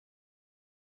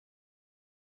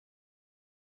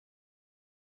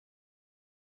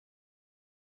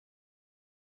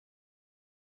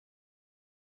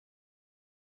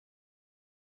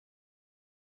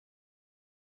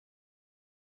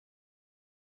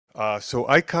So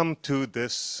I come to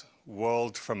this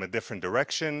world from a different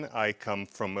direction. I come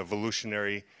from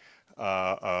evolutionary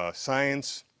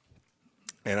science,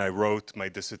 and I wrote my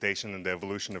dissertation on the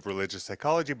evolution of religious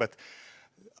psychology, but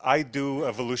I do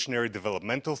evolutionary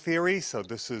developmental theory, so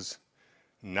this is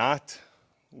not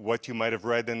what you might have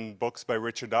read in books by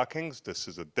Richard Dawkins. This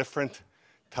is a different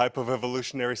type of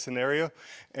evolutionary scenario.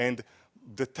 And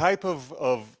the type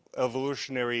of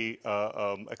evolutionary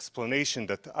explanation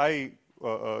that I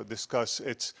discuss,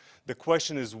 the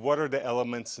question is, what are the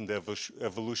elements in the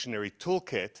evolutionary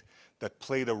toolkit that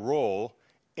played a role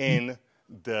in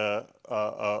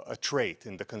a trait,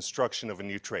 in the construction of a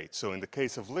new trait? So in the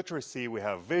case of literacy, we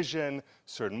have vision,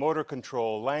 certain motor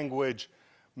control, language,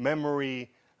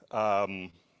 memory.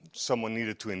 Someone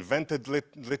needed to invent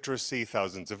literacy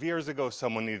thousands of years ago.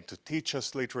 Someone needed to teach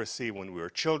us literacy when we were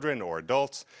children or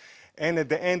adults. And at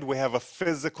the end, we have a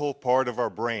physical part of our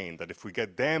brain that if we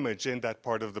get damage in that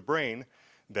part of the brain,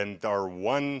 then our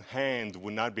one hand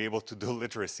would not be able to do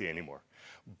literacy anymore.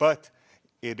 But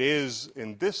it is,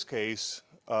 in this case,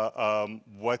 the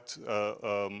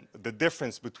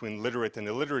difference between literate and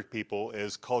illiterate people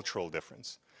is cultural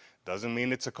difference. Doesn't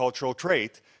mean it's a cultural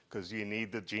trait, because you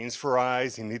need the genes for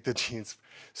eyes, you need the genes.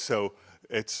 So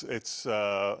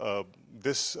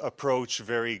this approach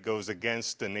goes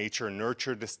against the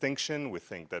nature-nurture distinction. We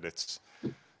think that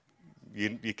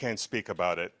you can't speak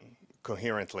about it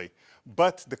coherently.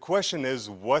 But the question is,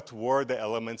 what were the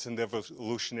elements in the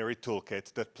evolutionary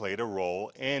toolkit that played a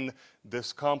role in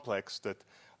this complex that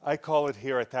I call it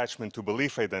here attachment to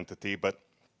belief identity, but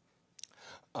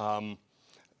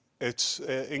it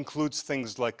includes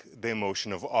things like the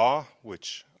emotion of awe,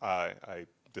 which I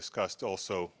discussed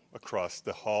also across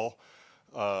the hall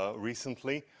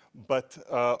recently, but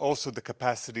also the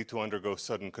capacity to undergo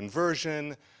sudden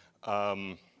conversion,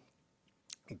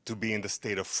 to be in the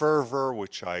state of fervor,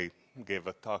 which I gave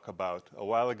a talk about a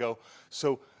while ago.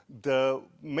 So the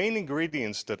main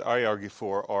ingredients that I argue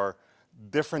for are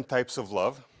different types of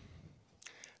love.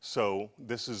 So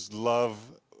this is love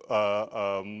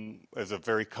as a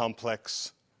very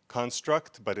complex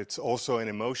construct, but it's also an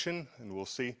emotion, and we'll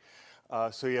see.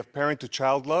 So you have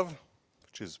parent-to-child love,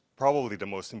 which is probably the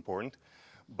most important,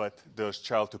 but there's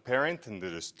child-to-parent, and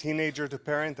there's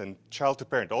teenager-to-parent, and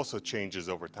child-to-parent also changes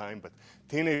over time, but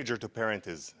teenager-to-parent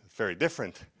is a very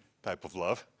different type of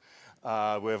love.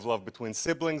 We have love between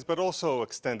siblings, but also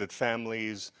extended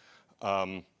families,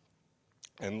 and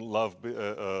love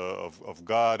of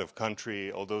God, of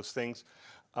country, all those things.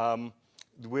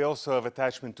 We also have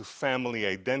attachment to family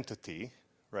identity,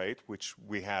 right, which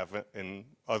we have in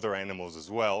other animals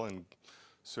as well, in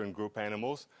certain group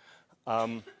animals.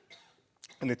 And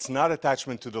it's not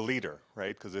attachment to the leader,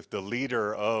 right, because if the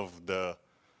leader of the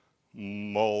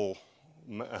mole,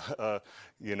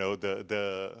 you know,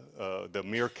 the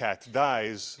meerkat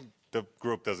dies, the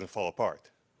group doesn't fall apart.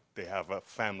 They have a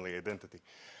family identity.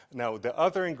 Now, the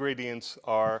other ingredients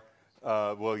are,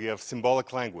 well, you have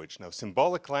symbolic language. Now,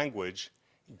 symbolic language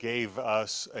gave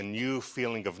us a new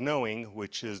feeling of knowing,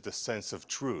 which is the sense of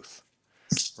truth,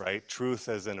 right? Truth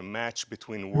as in a match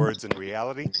between words and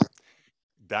reality.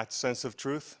 That sense of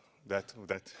truth, that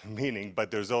meaning,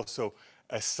 but there's also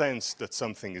a sense that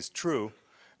something is true,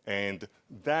 and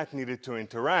that needed to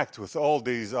interact with all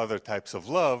these other types of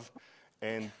love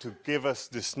and to give us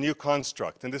this new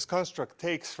construct. And this construct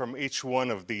takes from each one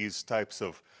of these types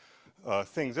of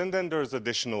things. And then there's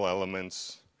additional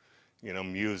elements, you know,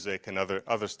 music and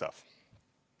other stuff.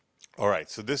 All right,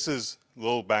 so this is a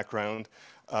little background,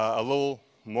 a little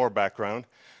more background.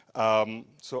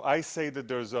 So I say that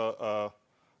there's a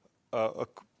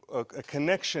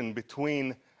connection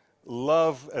between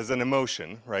love as an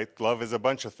emotion, right? Love is a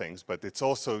bunch of things, but it's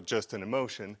also just an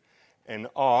emotion, and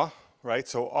awe, right?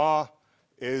 So awe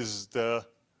is the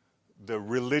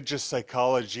religious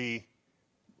psychology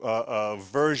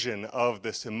version of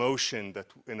this emotion that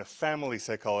in a family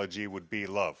psychology would be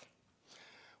love.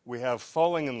 We have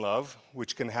falling in love,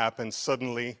 which can happen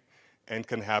suddenly and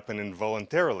can happen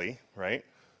involuntarily, right?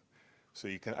 So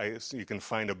you can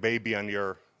find a baby on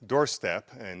your doorstep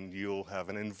and you'll have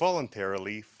an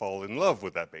involuntarily fall in love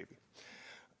with that baby.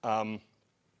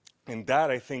 And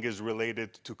that, I think, is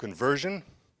related to conversion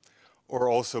or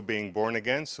also being born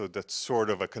again. So that's sort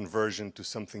of a conversion to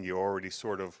something you already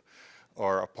sort of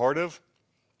are a part of.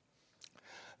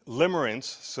 Limerence,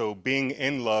 so being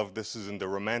in love, this is in the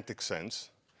romantic sense.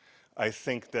 I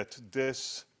think that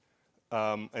this,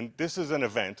 and this is an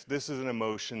event, this is an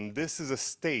emotion, this is a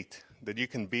state that you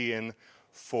can be in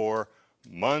for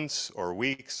months or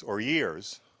weeks or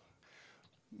years.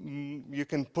 You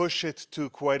can push it to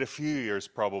quite a few years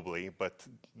probably, but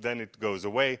then it goes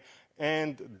away.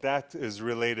 and that is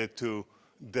related to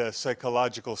the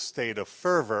psychological state of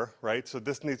fervor, right? So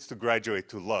this needs to graduate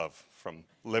to love from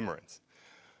limerence.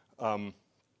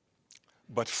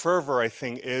 But fervor, I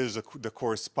think, is the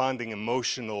corresponding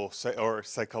emotional or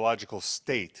psychological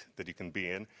state that you can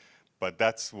be in. But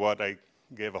that's what I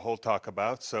gave a whole talk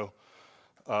about. So,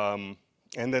 and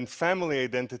then family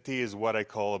identity is what I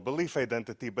call a belief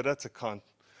identity, but that's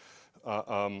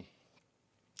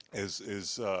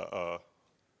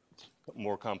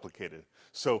more complicated.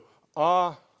 So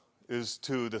awe is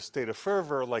to the state of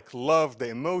fervor, like love, the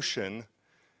emotion,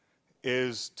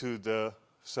 is to the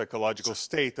psychological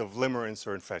state of limerence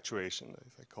or infatuation,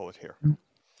 as I call it here.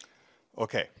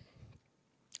 Okay.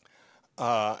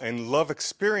 And love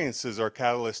experiences are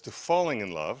catalysts to falling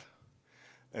in love.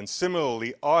 And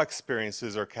similarly, awe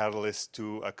experiences are catalysts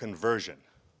to a conversion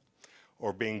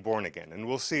or being born again. And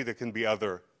we'll see there can be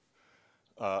other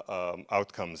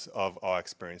outcomes of awe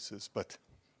experiences. But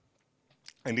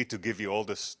I need to give you all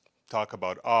this talk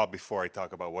about awe before I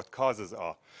talk about what causes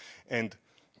awe. And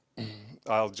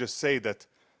I'll just say that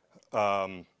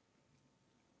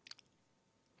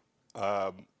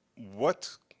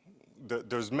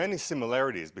there's many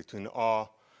similarities between awe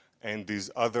and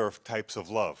these other types of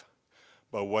love.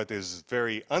 But what is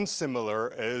very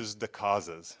unsimilar is the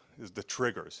causes, is the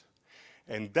triggers.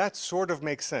 And that sort of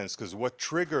makes sense, because what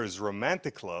triggers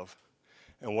romantic love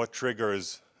and what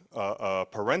triggers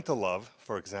parental love,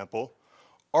 for example,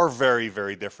 are very,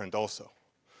 very different also.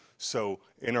 So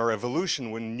in our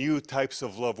evolution, when new types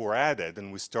of love were added,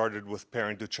 and we started with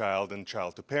parent to child and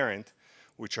child to parent,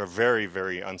 which are very,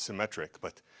 very unsymmetric,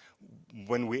 but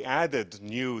when we added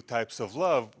new types of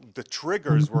love, the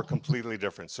triggers were completely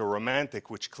different. So romantic,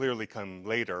 which clearly come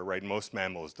later, right? Most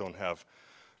mammals don't have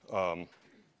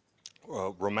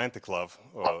romantic love.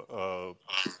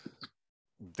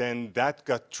 Then that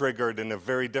got triggered in a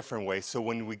very different way. So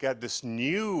when we got this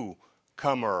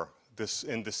newcomer,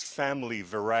 in this family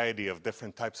variety of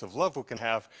different types of love we can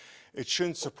have, it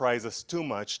shouldn't surprise us too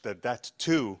much that that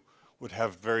too would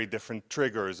have very different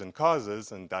triggers and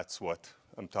causes, and that's what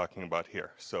I'm talking about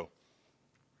here. So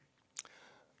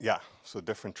yeah, so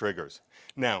different triggers.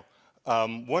 Now,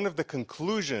 one of the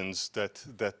conclusions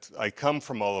that I come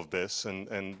from all of this,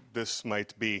 and this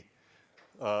might be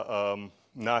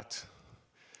not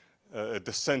at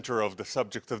the center of the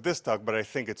subject of this talk, but I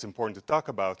think it's important to talk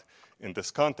about in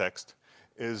this context,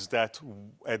 is that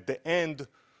at the end,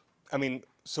 I mean,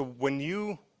 so when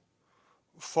you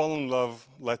fall in love,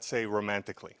 let's say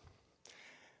romantically,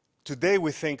 today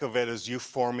we think of it as you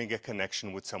forming a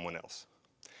connection with someone else.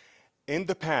 In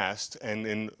the past, and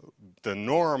in the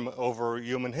norm over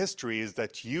human history, is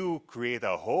that you create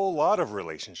a whole lot of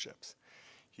relationships.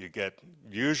 You get,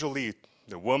 usually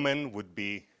the woman would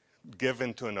be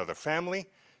given to another family,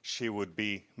 she would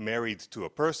be married to a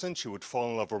person, she would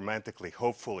fall in love romantically,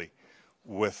 hopefully,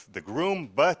 with the groom,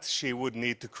 but she would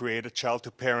need to create a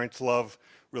child-to-parent love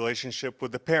relationship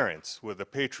with the parents, with the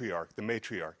patriarch, the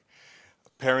matriarch.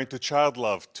 Parent-to-child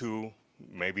love to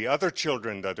maybe other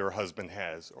children that her husband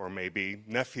has, or maybe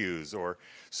nephews, or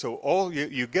so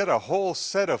you get a whole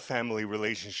set of family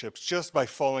relationships just by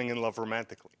falling in love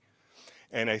romantically.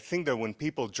 And I think that when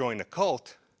people join a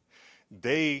cult,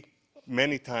 they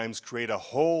many times create a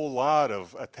whole lot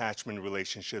of attachment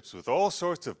relationships with all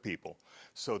sorts of people.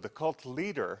 So the cult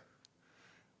leader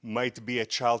might be a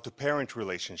child-to-parent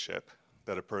relationship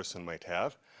that a person might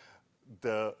have.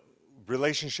 The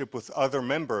relationship with other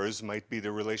members might be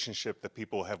the relationship that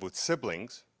people have with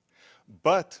siblings.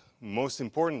 But most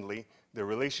importantly, the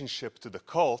relationship to the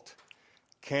cult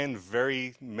can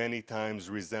very many times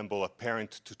resemble a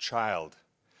parent-to-child.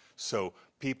 So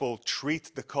people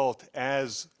treat the cult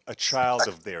as a child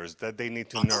of theirs that they need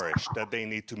to nourish, that they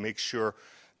need to make sure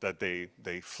that they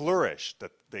flourish,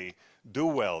 that they do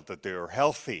well, that they're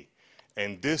healthy.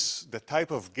 And the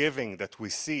type of giving that we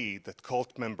see that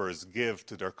cult members give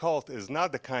to their cult is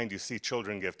not the kind you see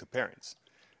children give to parents.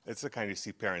 It's the kind you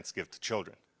see parents give to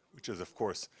children, which is, of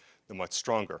course, the much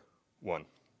stronger one.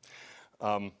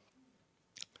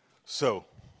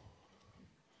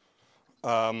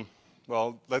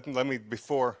 Well, let me,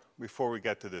 before we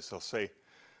get to this, I'll say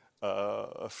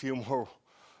a few more,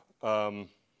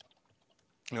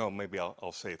 no, maybe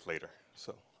I'll say it later.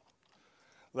 So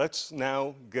let's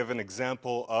now give an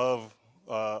example of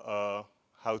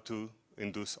how to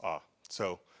induce awe.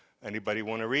 So anybody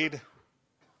want to read?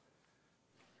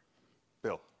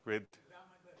 Bill, read.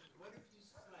 What if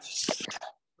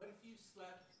you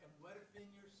slept, and what if in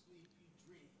your sleep you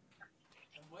dreamed?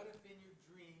 And what if in your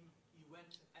dream you went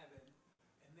to heaven,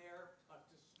 and there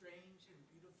plucked a strange and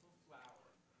beautiful flower?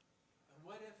 And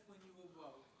what if when you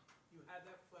awoke, you had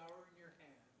that flower in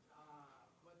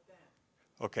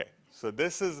Okay, so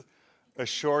this is a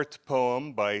short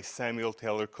poem by Samuel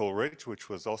Taylor Coleridge, which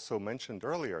was also mentioned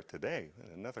earlier today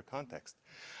in another context.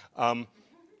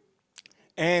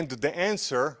 And the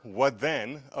answer, what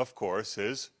then, of course,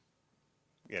 is,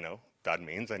 that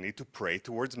means I need to pray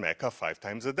towards Mecca 5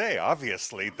 times a day.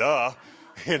 Obviously, duh.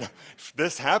 If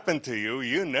this happened to you,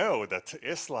 you know that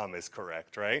Islam is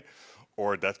correct, right?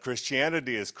 Or that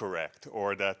Christianity is correct,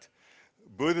 or that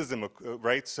Buddhism,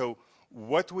 right? So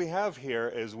what we have here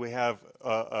is we have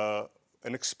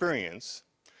an experience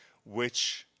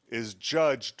which is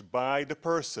judged by the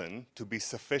person to be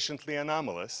sufficiently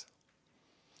anomalous,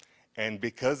 and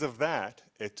because of that,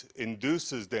 it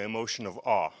induces the emotion of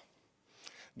awe.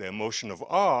 The emotion of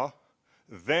awe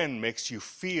then makes you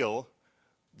feel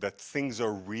that things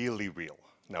are really real.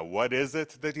 Now, what is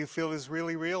it that you feel is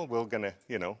really real? We're going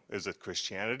to, is it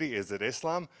Christianity? Is it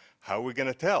Islam? How are we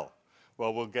going to tell?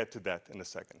 Well, we'll get to that in a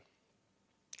second.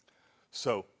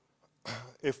 So,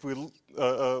 if we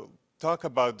talk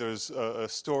about, there's a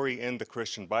story in the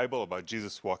Christian Bible about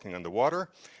Jesus walking on the water,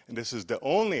 and this is the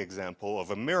only example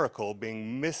of a miracle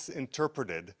being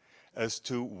misinterpreted as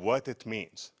to what it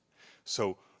means.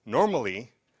 So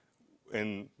normally,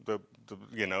 in the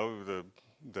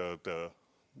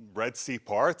Red Sea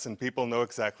parts, and people know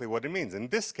exactly what it means. In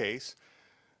this case,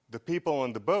 the people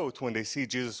on the boat, when they see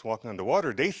Jesus walking on the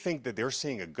water, they think that they're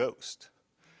seeing a ghost.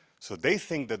 So they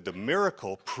think that the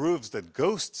miracle proves that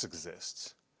ghosts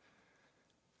exist,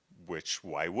 which,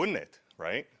 why wouldn't it,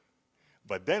 right?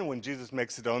 But then when Jesus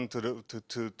makes it onto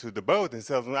the boat and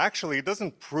says, well, actually, it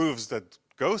doesn't prove that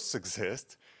ghosts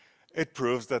exist. It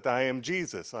proves that I am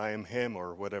Jesus, I am him,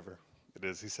 or whatever it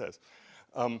is he says.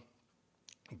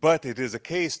 But it is a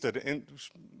case that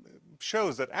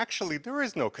shows that actually there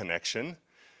is no connection.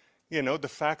 The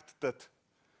fact that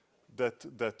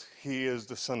he is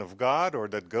the Son of God, or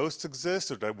that ghosts exist,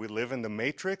 or that we live in the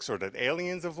Matrix, or that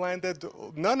aliens have landed,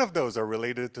 none of those are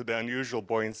related to the unusual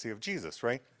buoyancy of Jesus,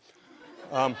 right?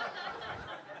 I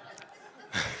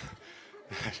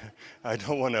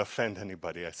don't want to offend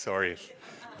anybody, I'm sorry.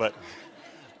 But,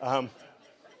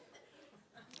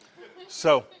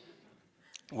 so,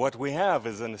 what we have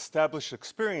is an established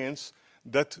experience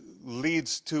that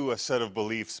leads to a set of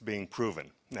beliefs being proven.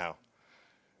 Now,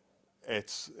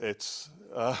 it's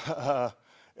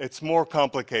more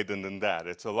complicated than that.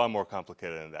 It's a lot more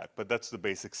complicated than that, but that's the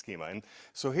basic schema. And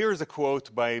so here's a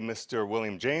quote by Mr.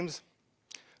 William James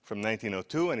from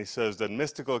 1902, and he says that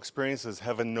mystical experiences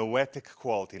have a noetic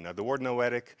quality. Now, the word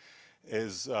noetic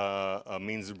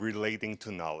means relating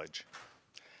to knowledge.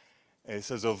 And it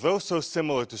says, although so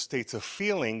similar to states of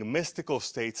feeling, mystical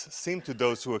states seem to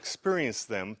those who experience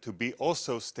them to be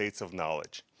also states of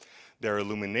knowledge. They are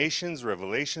illuminations,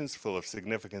 revelations full of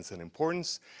significance and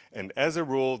importance, and as a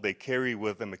rule, they carry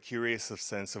with them a curious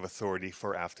sense of authority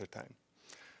for aftertime.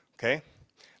 Okay?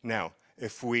 Now,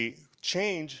 if we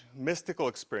change mystical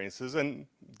experiences, and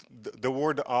the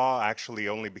word awe actually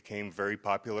only became very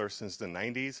popular since the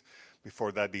 90s.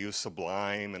 Before that, they used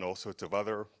sublime and all sorts of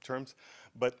other terms.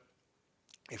 But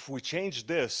if we change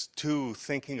this to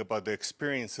thinking about the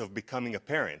experience of becoming a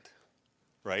parent,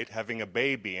 right? Having a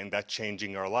baby and that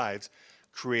changing our lives,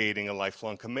 creating a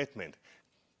lifelong commitment,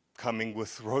 coming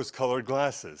with rose-colored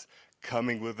glasses,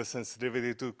 coming with a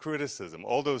sensitivity to criticism,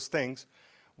 all those things,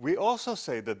 we also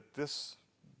say that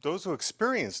those who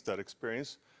experience that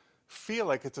experience feel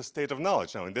like it's a state of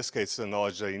knowledge. Now, in this case, it's the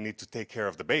knowledge that you need to take care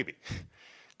of the baby,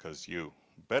 because you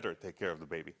better take care of the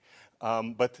baby.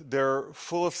 But they're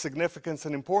full of significance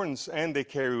and importance, and they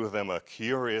carry with them a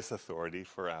curious authority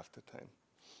for aftertime.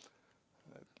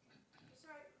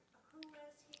 Sorry, who was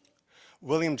he?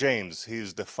 William James,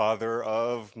 he's the father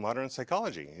of modern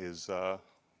psychology. He's,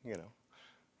 you know.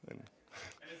 And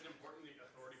is it important the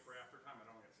authority for aftertime? I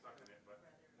don't get stuck in it, but.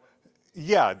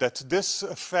 Yeah, that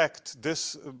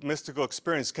this mystical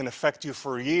experience can affect you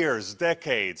for years,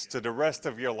 decades, to the rest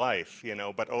of your life, you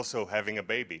know, but also having a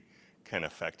baby can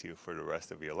affect you for the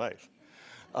rest of your life.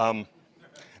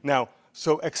 Now,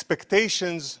 so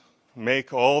expectations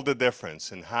make all the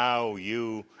difference in how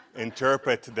you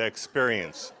interpret the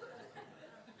experience.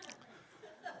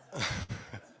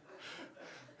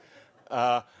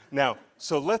 Now,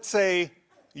 so let's say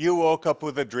you woke up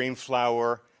with a dream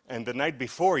flower, and the night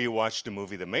before you watched the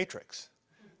movie The Matrix.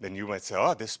 Then you might say,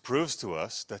 oh, this proves to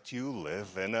us that you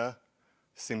live in a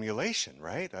simulation,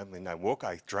 right? I mean,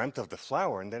 I dreamt of the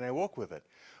flower, and then I woke with it.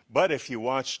 But if you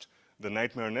watched The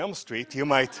Nightmare on Elm Street, you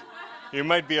might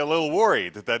be a little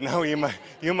worried that now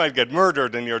you might get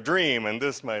murdered in your dream, and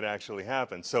this might actually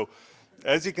happen. So,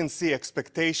 as you can see,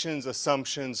 expectations,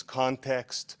 assumptions,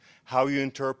 context, how you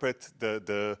interpret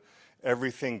the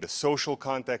everything, the social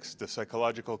context, the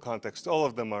psychological context, all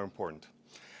of them are important.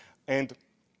 And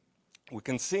we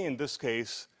can see in this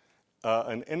case,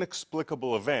 an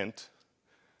inexplicable event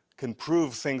can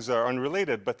prove things are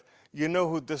unrelated, but you know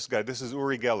who this guy, this is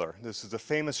Uri Geller. This is a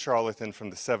famous charlatan from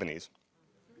the 70s.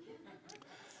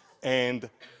 And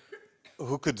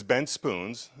who could bend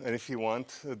spoons, and if you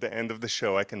want, at the end of the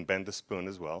show, I can bend the spoon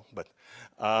as well, but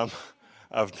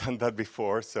I've done that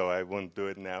before, so I won't do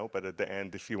it now, but at the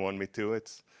end, if you want me to,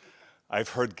 I've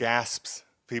heard gasps,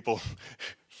 people,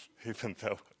 even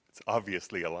though it's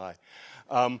obviously a lie.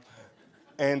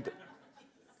 And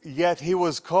yet he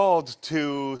was called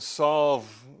to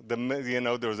solve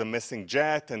there was a missing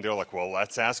jet, and they're like, well,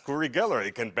 let's ask Uri Geller,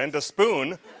 he can bend a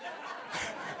spoon.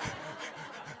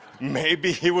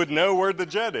 Maybe he would know where the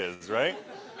jet is, right?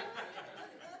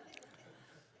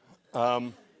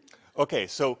 Okay,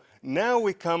 so now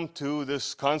we come to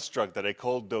this construct that I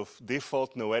call the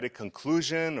default noetic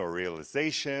conclusion or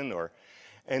realization,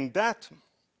 and that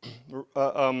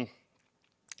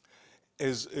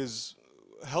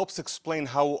helps explain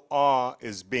how awe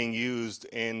is being used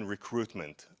in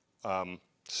recruitment.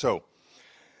 So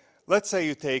let's say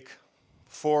you take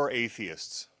 4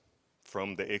 atheists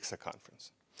from the ICSA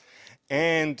conference.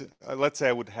 And let's say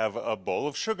I would have a bowl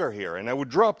of sugar here, and I would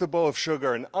drop the bowl of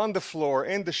sugar, and on the floor,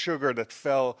 in the sugar that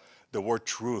fell, the word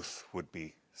truth would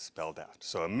be spelled out.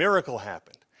 So a miracle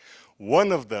happened.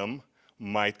 One of them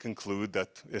might conclude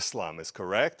that Islam is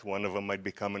correct, one of them might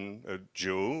become a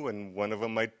Jew, and one of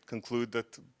them might conclude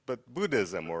that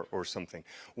Buddhism or something.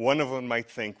 One of them might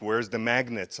think, where's the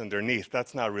magnets underneath?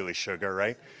 That's not really sugar,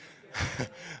 right?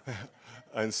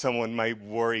 And someone might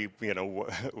worry,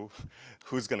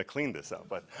 who's going to clean this up?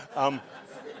 But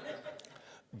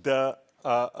the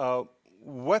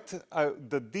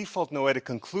default noetic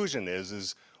conclusion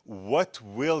is what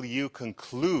will you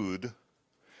conclude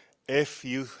if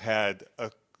you had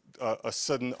a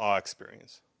sudden awe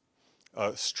experience,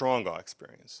 a strong awe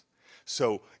experience?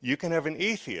 So you can have an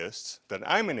atheist, that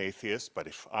I'm an atheist, but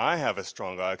if I have a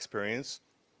strong awe experience,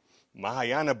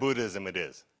 Mahayana Buddhism it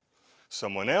is.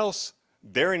 Someone else,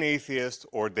 they're an atheist,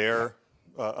 or they're,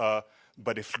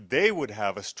 but if they would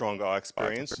have a strong awe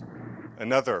experience,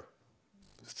 another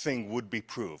thing would be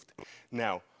proved.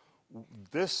 Now,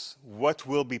 what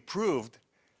will be proved,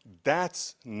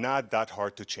 that's not that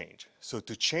hard to change. So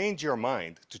to change your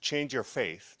mind, to change your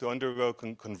faith, to undergo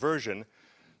conversion,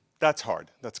 that's hard,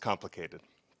 that's complicated.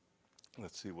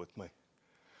 Let's see what my...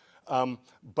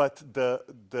 but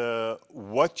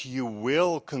what you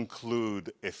will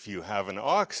conclude if you have an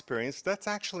awe experience, that's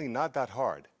actually not that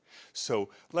hard. So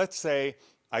let's say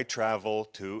I travel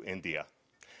to India,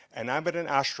 and I'm at an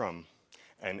ashram,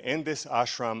 and in this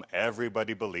ashram,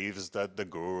 everybody believes that the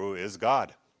guru is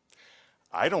God.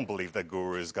 I don't believe that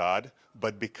guru is God,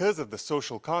 but because of the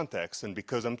social context and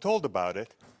because I'm told about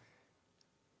it,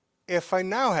 if I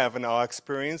now have an awe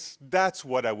experience, that's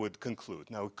what I would conclude.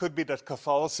 Now, it could be that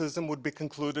Catholicism would be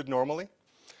concluded normally.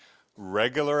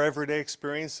 Regular everyday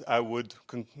experience, I would,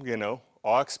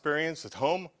 awe experience at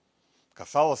home,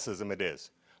 Catholicism it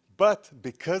is. But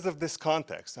because of this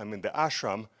context, I'm in the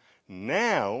ashram,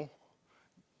 now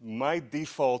my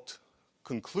default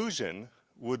conclusion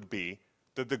would be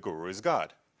that the guru is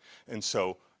God. And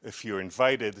so if you're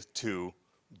invited to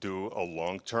do a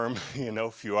long-term,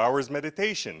 few hours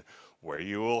meditation where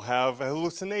you will have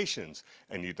hallucinations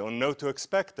and you don't know to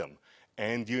expect them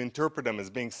and you interpret them as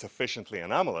being sufficiently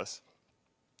anomalous,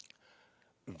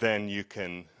 then you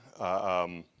can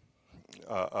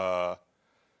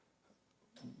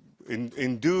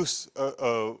induce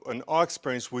an awe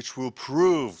experience which will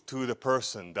prove to the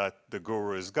person that the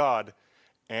guru is God,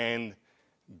 and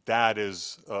that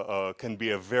is can be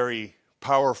a very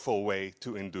powerful way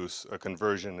to induce a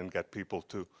conversion and get people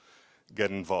to get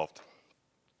involved.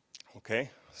 Okay,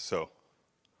 so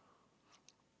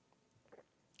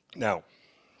now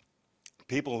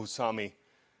people who saw me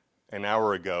an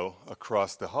hour ago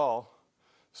across the hall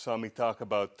saw me talk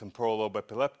about temporal lobe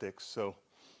epileptics, so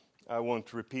I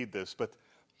won't repeat this, but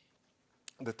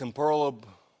the temporal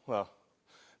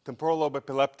lobe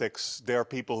epileptics, they are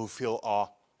people who feel awe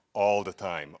all the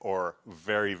time or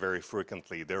very, very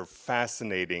frequently. They're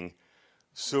fascinating,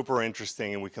 super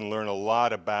interesting, and we can learn a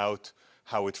lot about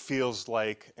how it feels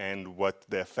like and what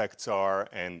the effects are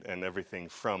and everything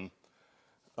from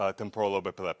temporal lobe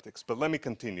epileptics. But let me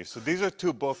continue. So these are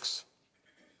 2 books.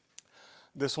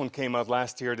 This one came out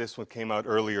last year. This one came out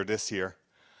earlier this year.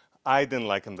 I didn't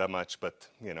like them that much, but,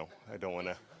 I don't want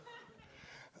to,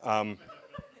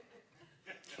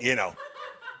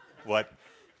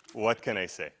 what can I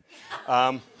say?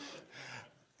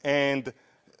 And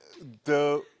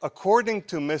according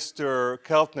to Mr.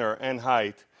 Keltner and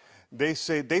Haidt,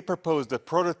 they propose that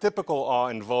prototypical awe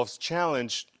involves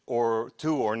challenge or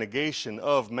negation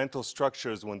of mental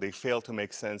structures when they fail to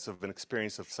make sense of an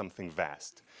experience of something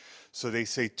vast. So they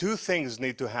say two things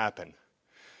need to happen.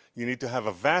 You need to have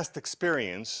a vast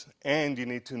experience, and you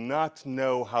need to not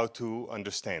know how to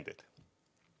understand it.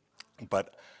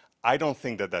 But I don't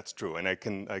think that that's true, and I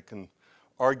can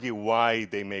argue why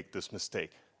they make this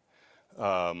mistake,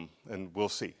 and we'll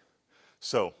see.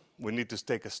 So we need to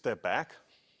take a step back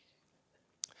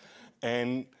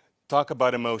and talk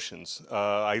about emotions.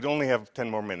 I only have 10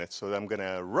 more minutes, so I'm going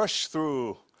to rush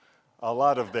through a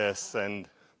lot of this, and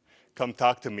come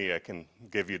talk to me. I can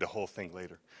give you the whole thing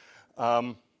later.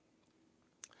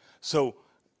 So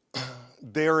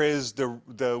there is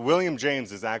the William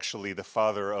James is actually the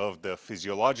father of the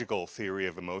physiological theory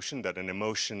of emotion, that an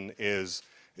emotion is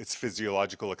its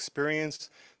physiological experience.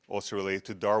 Also related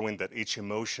to Darwin, that each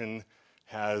emotion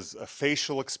has a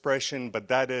facial expression, but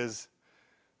that is,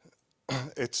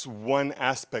 it's one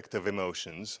aspect of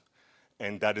emotions,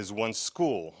 and that is one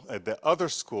school. The other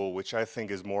school, which I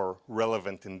think is more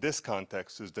relevant in this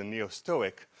context, is the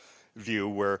Neo-Stoic view,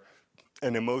 where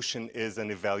an emotion is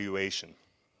an evaluation.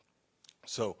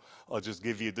 So I'll just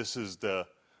give you, this is a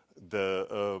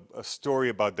story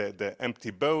about the empty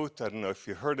boat. I don't know if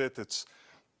you heard it. It's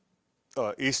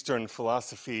Eastern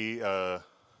philosophy,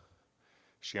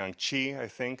 Xiang-Chi, I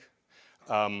think.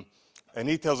 And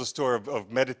he tells a story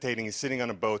of meditating. He's sitting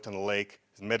on a boat on a lake,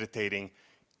 he's meditating.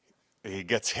 He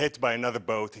gets hit by another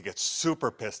boat. He gets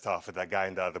super pissed off at that guy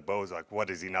in the other boat. He's like,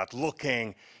 what is he not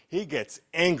looking? He gets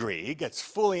angry. He gets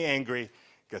fully angry.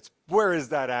 Gets, where is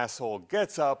that asshole?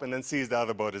 Gets up and then sees the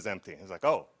other boat is empty. He's like,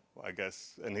 oh, well, I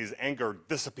guess, and his anger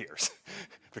disappears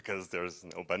because there's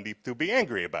nobody to be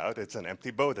angry about. It's an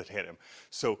empty boat that hit him.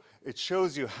 So it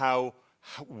shows you how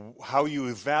you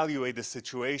evaluate the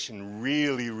situation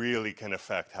really, really can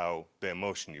affect how the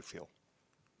emotion you feel.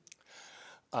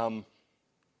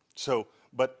 So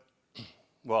what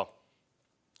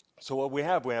we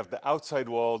have the outside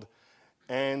world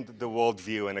and the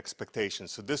worldview and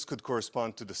expectations. So this could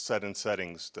correspond to the set and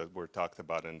settings that were talked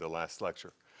about in the last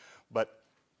lecture. But,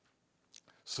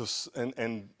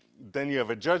 and then you have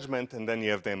a judgment, and then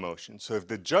you have the emotion. So if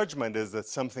the judgment is that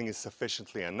something is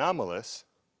sufficiently anomalous,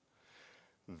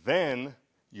 then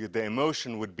the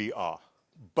emotion would be awe.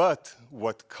 But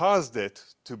what caused it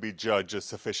to be judged as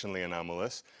sufficiently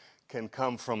anomalous can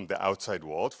come from the outside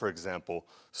world. For example,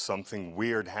 something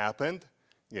weird happened,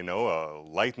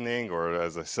 lightning, or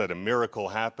as I said, a miracle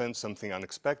happened, something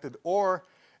unexpected, or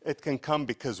it can come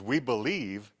because we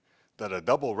believe that a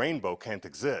double rainbow can't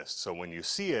exist. So when you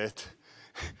see it,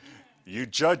 you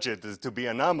judge it as to be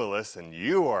anomalous, and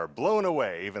you are blown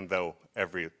away, even though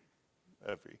every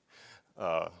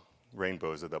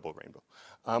rainbow is a double rainbow.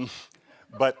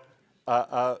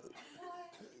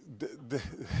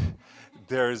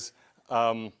 There's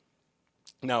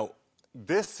now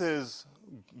this is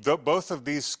both of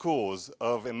these schools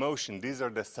of emotion. These are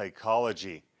the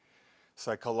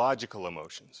psychological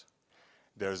emotions.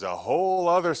 There's a whole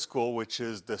other school which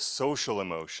is the social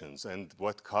emotions and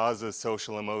what causes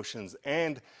social emotions.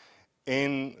 And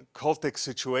in cultic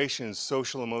situations,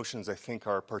 social emotions I think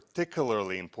are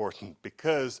particularly important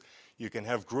because you can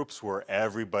have groups where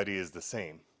everybody is the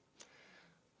same.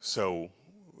 So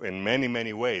in many,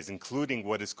 many ways, including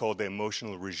what is called the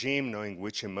emotional regime, knowing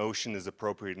which emotion is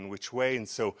appropriate in which way. And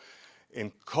so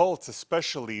in cults,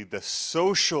 especially, the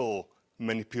social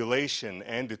manipulation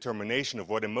and determination of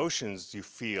what emotions you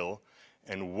feel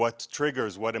and what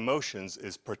triggers what emotions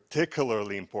is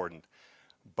particularly important.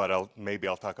 But maybe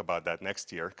I'll talk about that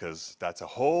next year, because that's a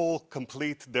whole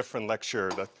complete different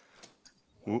lecture.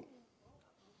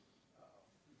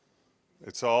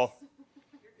 It's all,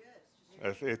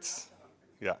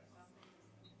 yeah.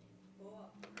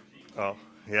 Oh,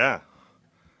 yeah.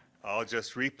 I'll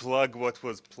just replug what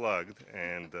was plugged,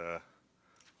 and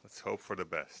let's hope for the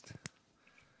best.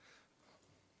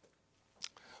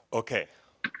 Okay.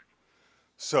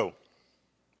 So,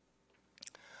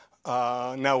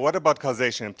 now what about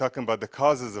causation? I'm talking about the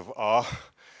causes of awe,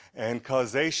 and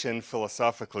causation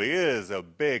philosophically is a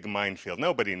big minefield.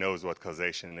 Nobody knows what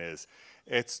causation is.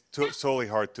 It's solely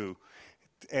hard to,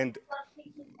 and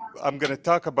I'm going to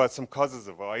talk about some causes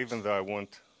of awe, even though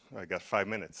I got 5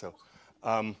 minutes. So,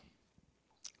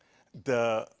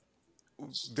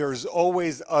 there's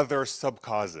always other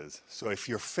sub-causes. So if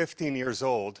you're 15 years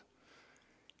old,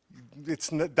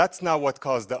 that's not what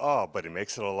caused the awe, but it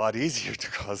makes it a lot easier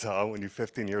to cause awe when you're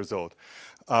 15 years old.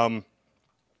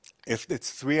 If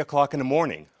it's 3 o'clock in the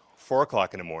morning, 4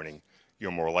 o'clock in the morning,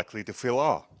 you're more likely to feel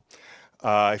awe.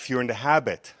 if you're in the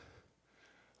habit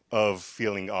of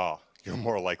feeling awe, you're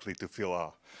more likely to feel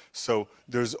awe. So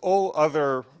there's all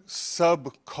other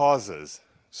sub-causes.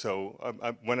 So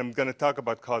when I'm going to talk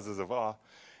about causes of awe,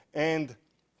 and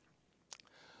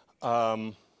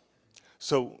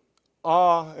so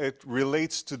awe, it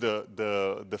relates to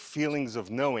the feelings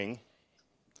of knowing.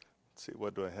 Let's see,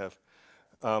 what do I have?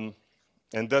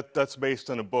 And that's based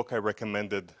on a book I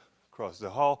recommended across the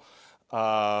hall,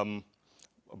 on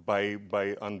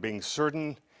being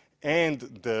certain. And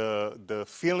the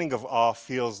feeling of awe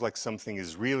feels like something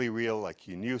is really real, like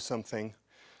you knew something.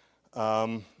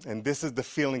 And this is the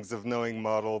feelings of knowing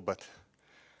model, but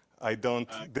I don't,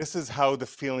 this is how the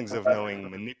feelings of knowing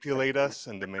manipulate us,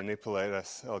 and they manipulate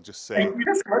us, I'll just say, And you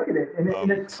just look at it,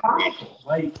 and it's comical.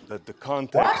 Like, that the what?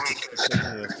 context, expectations,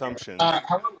 and assumptions,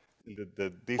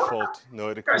 the default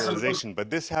noetic realization.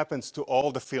 But this happens to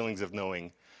all the feelings of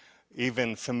knowing,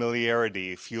 even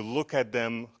familiarity. If you look at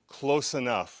them close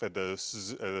enough at the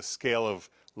scale of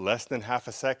less than half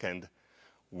a second,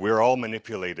 we're all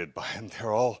manipulated by them.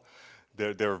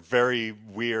 They're very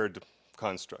weird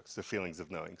constructs, the feelings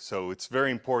of knowing. So it's very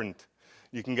important.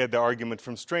 You can get the argument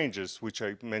from strangers, which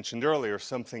I mentioned earlier.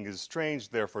 Something is strange,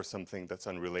 therefore something that's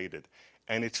unrelated.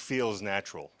 And it feels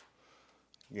natural.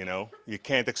 You know, you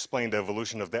can't explain the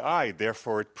evolution of the eye,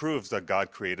 therefore it proves that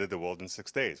God created the world in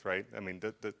 6 days, right? I mean,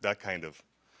 that kind of,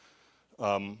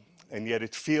 and yet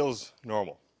it feels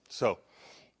normal. So,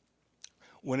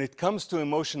 when it comes to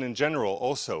emotion in general,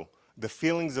 also, the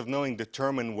feelings of knowing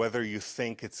determine whether you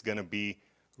think it's going to be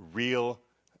real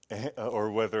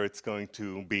or whether it's going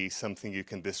to be something you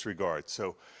can disregard.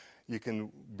 So, you can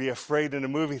be afraid in a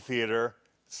movie theater,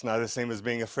 it's not the same as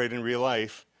being afraid in real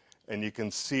life. And you can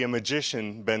see a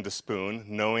magician bend a spoon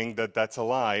knowing that that's a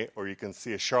lie, or you can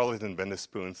see a charlatan bend a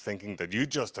spoon thinking that you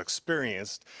just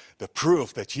experienced the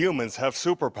proof that humans have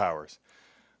superpowers.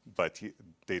 But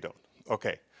they don't.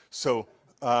 Okay, so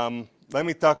let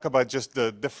me talk about just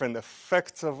the different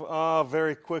effects of awe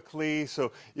very quickly,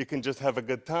 so you can just have a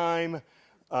good time.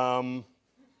 And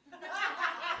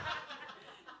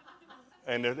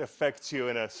it affects you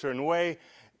in a certain way.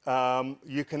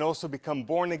 You can also become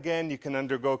born again. You can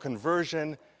undergo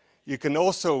conversion. You can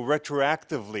also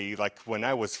retroactively, like when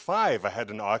I was 5, I had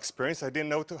an awe experience. I didn't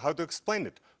know how to explain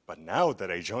it. But now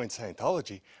that I joined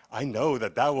Scientology, I know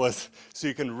that was, so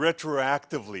you can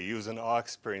retroactively use an awe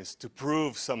experience to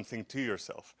prove something to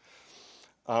yourself.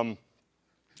 And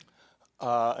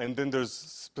then there's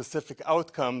specific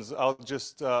outcomes. I'll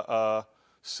just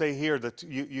say here that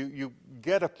you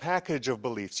get a package of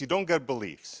beliefs. You don't get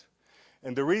beliefs.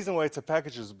 And the reason why it's a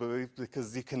package of beliefs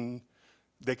because they can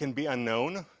be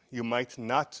unknown. You might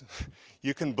not,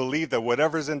 you can believe that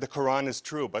whatever's in the Quran is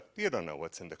true, but you don't know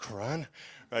what's in the Quran,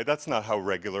 right? That's not how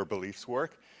regular beliefs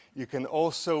work. You can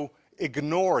also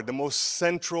ignore the most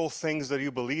central things that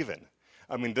you believe in.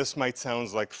 I mean, this might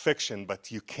sound like fiction, but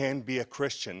you can be a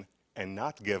Christian and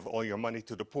not give all your money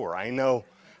to the poor. I know,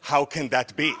 how can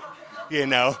that be? You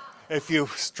know, if you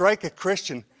strike a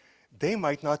Christian, they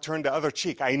might not turn the other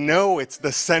cheek. I know it's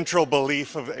the central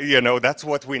belief of, you know, that's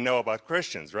what we know about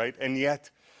Christians, right? And yet,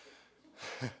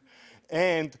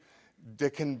 and there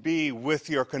can be, with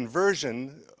your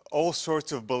conversion, all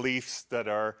sorts of beliefs that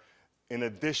are in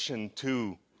addition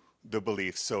to the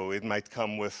beliefs. So it might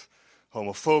come with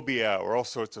homophobia or all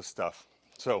sorts of stuff.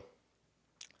 So,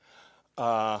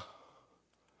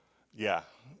 yeah,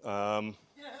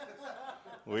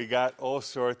 we got all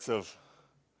sorts of,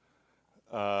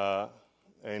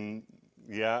 and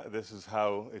yeah, this is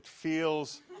how it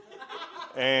feels.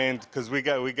 And because we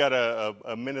got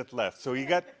a minute left, so we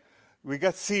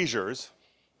got seizures,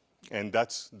 and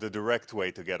that's the direct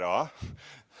way to get awe.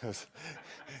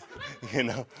 You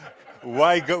know,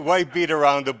 why beat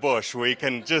around the bush where you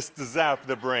can just zap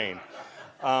the brain?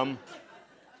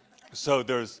 So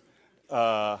there's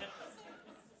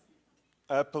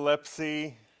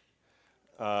epilepsy,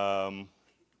 and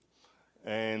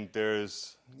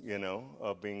there's, you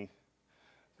know, being,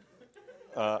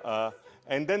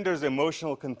 and then there's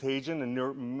emotional contagion and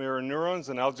mirror neurons,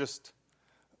 and I'll just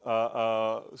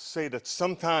say that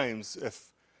sometimes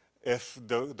if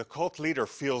the cult leader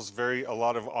feels a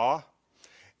lot of awe,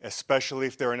 especially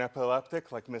if they're an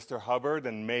epileptic, like Mr. Hubbard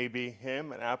and maybe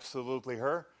him and absolutely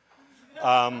her,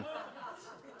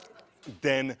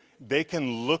 then they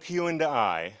can look you in the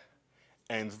eye,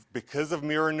 and because of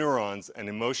mirror neurons and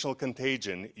emotional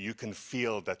contagion, you can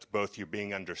feel that both you're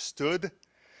being understood,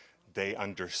 they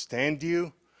understand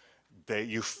you,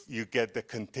 you get the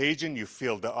contagion, you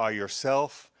feel the awe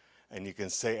yourself, and you can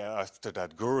say, after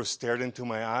that guru stared into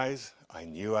my eyes, I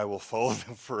knew I will follow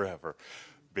them forever.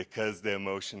 because the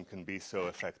emotion can be so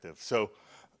effective. So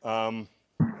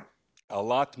a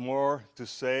lot more to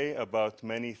say about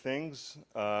many things,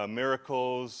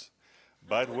 miracles,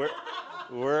 but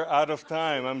we're out of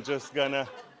time. I'm just gonna,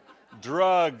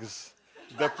 drugs,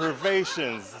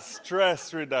 deprivations,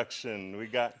 stress reduction. We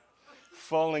got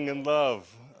falling in love,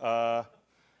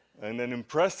 and then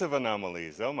impressive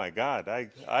anomalies. Oh my God,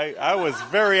 I was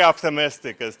very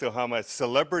optimistic as to how much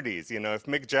celebrities, you know, if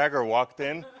Mick Jagger walked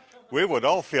in, we would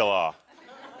all feel awe.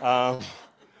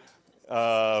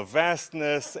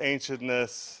 Vastness,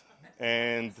 ancientness,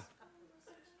 and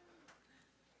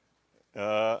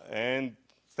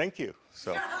thank you.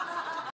 So.